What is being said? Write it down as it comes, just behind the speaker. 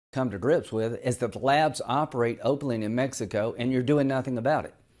come to grips with is that the labs operate openly in Mexico and you're doing nothing about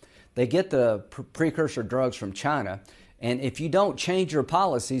it. They get the precursor drugs from China, and if you don't change your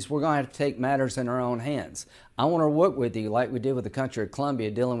policies, we're going to have to take matters in our own hands. I want to work with you like we did with the country of Colombia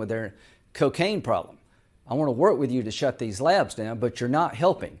dealing with their cocaine problem. I want to work with you to shut these labs down, but you're not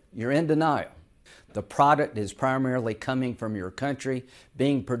helping. You're in denial. The product is primarily coming from your country,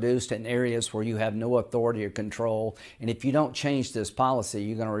 being produced in areas where you have no authority or control. And if you don't change this policy,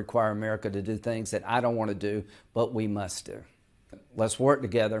 you're going to require America to do things that I don't want to do, but we must do. Let's work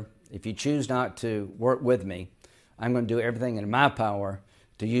together. If you choose not to work with me, I'm going to do everything in my power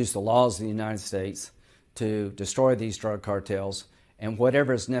to use the laws of the United States to destroy these drug cartels, and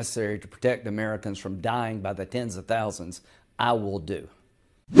whatever is necessary to protect Americans from dying by the tens of thousands, I will do.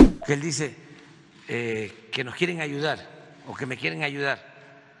 Que él dice que nos quieren ayudar o que me quieren ayudar.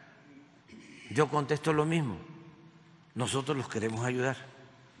 Yo contesto lo mismo. Nosotros los queremos ayudar.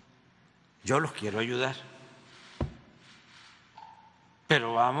 Yo los quiero ayudar.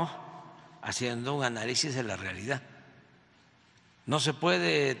 Pero vamos haciendo un análisis de la realidad. No se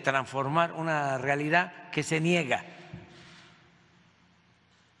puede transformar una realidad que se niega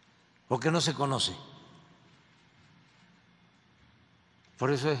o que no se conoce.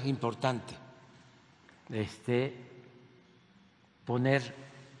 Por eso es importante poner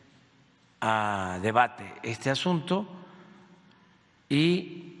a debate este asunto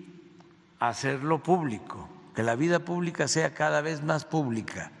y hacerlo público, que la vida pública sea cada vez más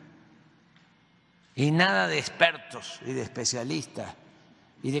pública. Y nada de expertos y de especialistas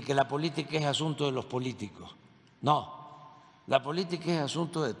y de que la política es asunto de los políticos. No, la política es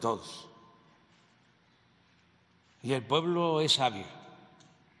asunto de todos. Y el pueblo es sabio.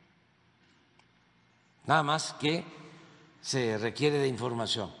 Nada más que se requiere de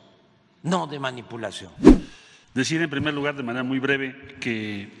información, no de manipulación. Decir en primer lugar, de manera muy breve,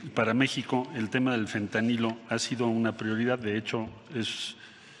 que para México el tema del fentanilo ha sido una prioridad. De hecho, es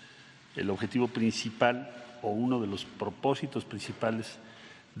el objetivo principal o uno de los propósitos principales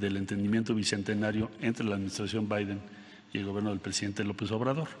del entendimiento bicentenario entre la administración Biden y el gobierno del presidente López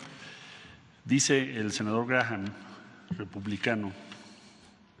Obrador. Dice el senador Graham, republicano,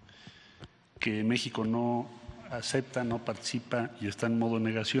 que México no acepta, no participa y está en modo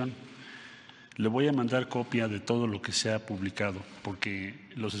negación. Le voy a mandar copia de todo lo que se ha publicado, porque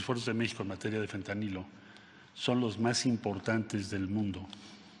los esfuerzos de México en materia de fentanilo son los más importantes del mundo.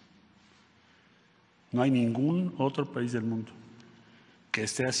 No hay ningún otro país del mundo que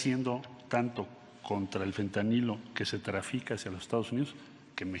esté haciendo tanto contra el fentanilo que se trafica hacia los Estados Unidos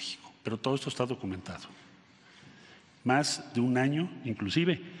que México. Pero todo esto está documentado. Más de un año,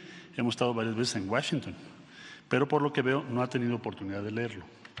 inclusive, hemos estado varias veces en Washington, pero por lo que veo no ha tenido oportunidad de leerlo.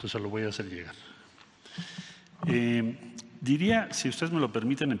 Entonces lo voy a hacer llegar. Diría, si ustedes me lo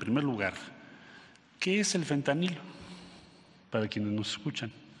permiten, en primer lugar, ¿qué es el fentanilo? Para quienes nos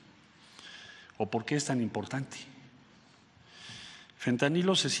escuchan. ¿O por qué es tan importante?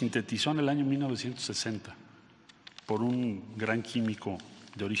 Fentanilo se sintetizó en el año 1960 por un gran químico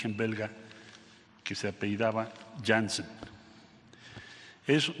de origen belga que se apellidaba Janssen.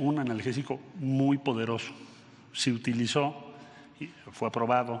 Es un analgésico muy poderoso. Se utilizó, fue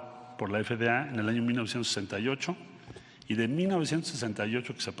aprobado por la FDA en el año 1968 y de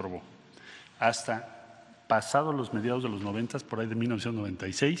 1968 que se aprobó hasta pasados los mediados de los 90, por ahí de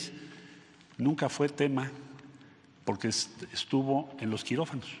 1996, nunca fue tema porque estuvo en los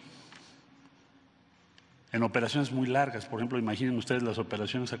quirófanos, en operaciones muy largas. Por ejemplo, imaginen ustedes las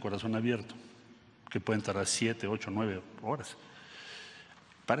operaciones a corazón abierto, que pueden tardar 7, 8, 9 horas.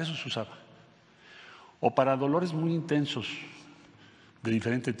 Para eso se usaba. O para dolores muy intensos de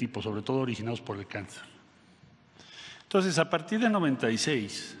diferente tipo, sobre todo originados por el cáncer. Entonces, a partir de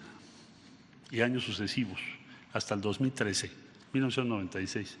 96 y años sucesivos, hasta el 2013,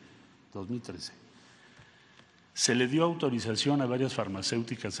 1996, 2013, se le dio autorización a varias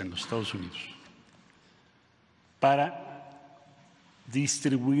farmacéuticas en los Estados Unidos para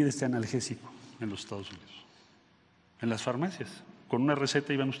distribuir este analgésico en los Estados Unidos, en las farmacias. Con una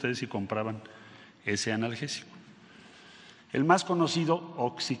receta iban ustedes y compraban ese analgésico. El más conocido,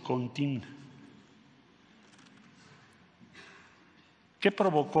 Oxycontin. ¿Qué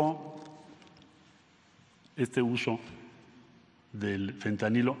provocó este uso del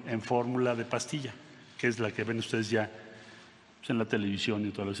fentanilo en fórmula de pastilla, que es la que ven ustedes ya en la televisión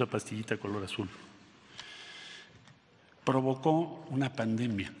y toda esa pastillita color azul? Provocó una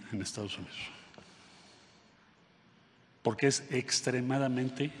pandemia en Estados Unidos, porque es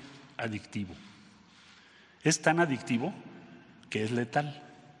extremadamente adictivo. Es tan adictivo que es letal,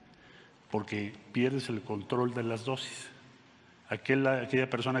 porque pierdes el control de las dosis. Aquella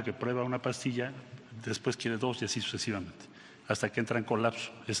persona que prueba una pastilla, después quiere dos y así sucesivamente, hasta que entra en colapso.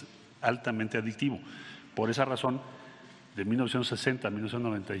 Es altamente adictivo. Por esa razón, de 1960 a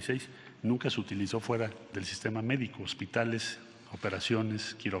 1996, nunca se utilizó fuera del sistema médico, hospitales,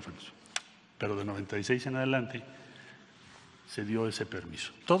 operaciones, quirófanos. Pero de 96 en adelante se dio ese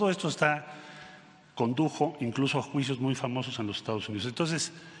permiso. Todo esto condujo incluso a juicios muy famosos en los Estados Unidos.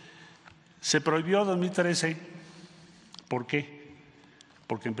 Entonces, se prohibió en 2013. ¿Por qué?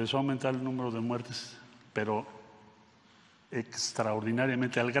 Porque empezó a aumentar el número de muertes, pero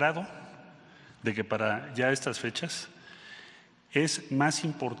extraordinariamente, al grado de que para ya estas fechas es más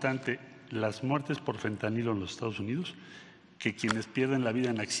importante las muertes por fentanilo en los Estados Unidos que quienes pierden la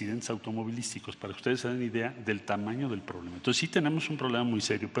vida en accidentes automovilísticos, para que ustedes se den idea del tamaño del problema. Entonces sí tenemos un problema muy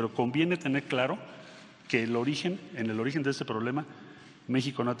serio, pero conviene tener claro que en el origen de este problema,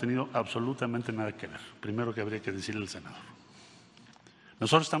 México no ha tenido absolutamente nada que ver. Primero que habría que decirle al senador.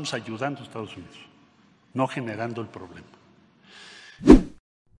 Nosotros estamos ayudando a Estados Unidos, no generando el problema.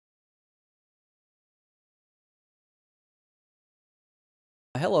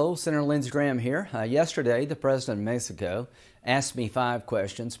 Hello, Senator Lindsey Graham here. Yesterday, the President of Mexico asked me 5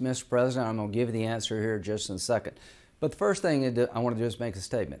 questions. Mr. President, I'm going to give you the answer here just in a second. But the first thing I want to do is make a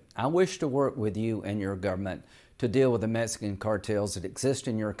statement. I wish to work with you and your government to deal with the Mexican cartels that exist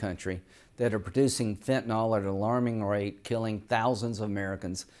in your country that are producing fentanyl at an alarming rate, killing thousands of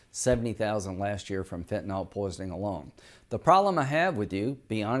Americans, 70,000 last year from fentanyl poisoning alone. The problem I have with you,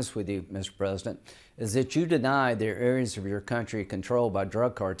 be honest with you, Mr. President, is that you deny there are areas of your country controlled by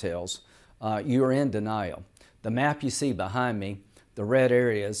drug cartels. You are in denial. The map you see behind me, the red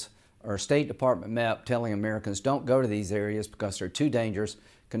areas, are a State Department map telling Americans don't go to these areas because they're too dangerous,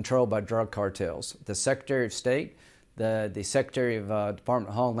 controlled by drug cartels. The Secretary of State, the Secretary of Department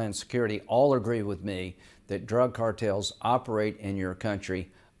of Homeland Security all agree with me that drug cartels operate in your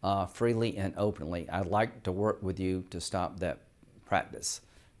country freely and openly. I'd like to work with you to stop that practice.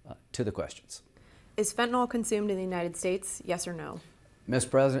 To the questions. Is fentanyl consumed in the United States, yes or no?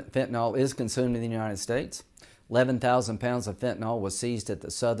 Mr. President, fentanyl is consumed in the United States. 11,000 pounds of fentanyl was seized at the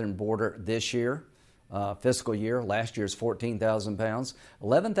southern border this year, fiscal year. Last year's 14,000 pounds.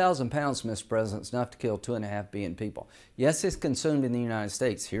 11,000 pounds, Mr. President, is enough to kill 2.5 billion people. Yes, it's consumed in the United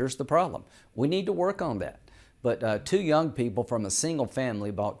States. Here's the problem. We need to work on that. But 2 young people from a single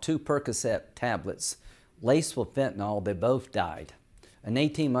family bought 2 Percocet tablets laced with fentanyl. They both died. An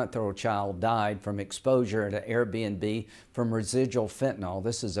 18-month-old child died from exposure at an Airbnb from residual fentanyl.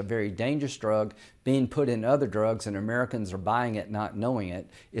 This is a very dangerous drug being put in other drugs, and Americans are buying it not knowing it.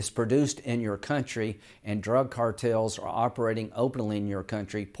 It's produced in your country, and drug cartels are operating openly in your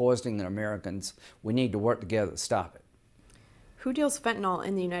country, poisoning the Americans. We need to work together to stop it. Who deals fentanyl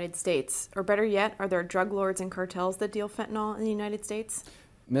in the United States? Or better yet, are there drug lords and cartels that deal fentanyl in the United States?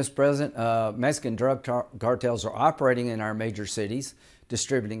 Mr. President, Mexican drug cartels are operating in our major cities,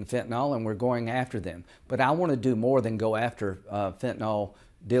 distributing fentanyl, and we're going after them. But I want to do more than go after fentanyl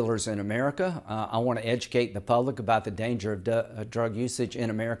dealers in America. I want to educate the public about the danger of drug usage in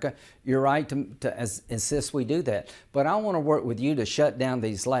America. You're right to insist we do that. But I want to work with you to shut down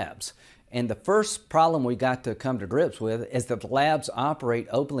these labs. And the first problem we got to come to grips with is that the labs operate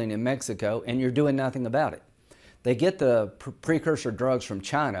openly in Mexico, and you're doing nothing about it. They get the precursor drugs from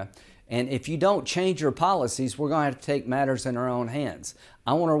China, and if you don't change your policies, we're going to have to take matters in our own hands.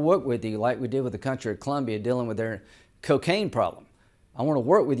 I want to work with you like we did with the country of Colombia dealing with their cocaine problem. I want to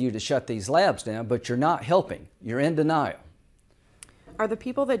work with you to shut these labs down, but you're not helping. You're in denial. Are the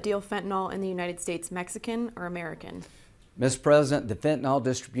people that deal fentanyl in the United States Mexican or American? Mr. President, the fentanyl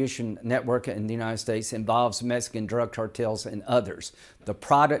distribution network in the United States involves Mexican drug cartels and others. The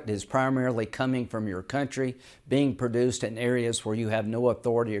product is primarily coming from your country, being produced in areas where you have no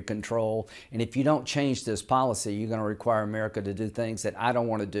authority or control. And if you don't change this policy, you're going to require America to do things that I don't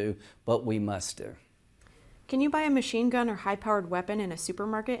want to do, but we must do. Can you buy a machine gun or high-powered weapon in a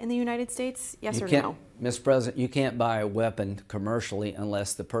supermarket in the United States, yes or no? Mr. President, you can't buy a weapon commercially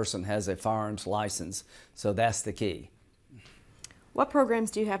unless the person has a firearms license, so that's the key. What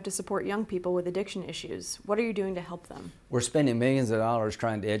programs do you have to support young people with addiction issues? What are you doing to help them? We're spending millions of dollars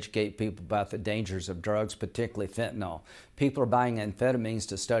trying to educate people about the dangers of drugs, particularly fentanyl. People are buying amphetamines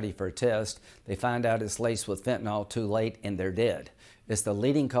to study for a test. They find out it's laced with fentanyl too late and they're dead. It's the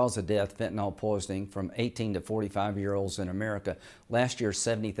leading cause of death, fentanyl poisoning, from 18 to 45-year-olds in America. Last year,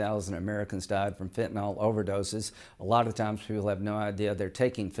 70,000 Americans died from fentanyl overdoses. A lot of times people have no idea they're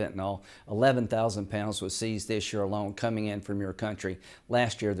taking fentanyl. 11,000 pounds was seized this year alone coming in from your country.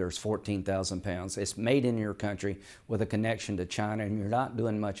 Last year, there's 14,000 pounds. It's made in your country with a connection to China, and you're not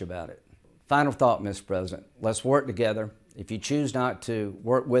doing much about it. Final thought, Mr. President. Let's work together. If you choose not to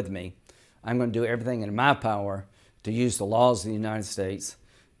work with me, I'm going to do everything in my power to use the laws of the United States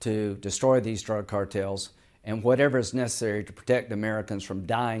to destroy these drug cartels, and whatever is necessary to protect Americans from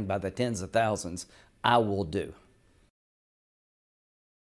dying by the tens of thousands, I will do.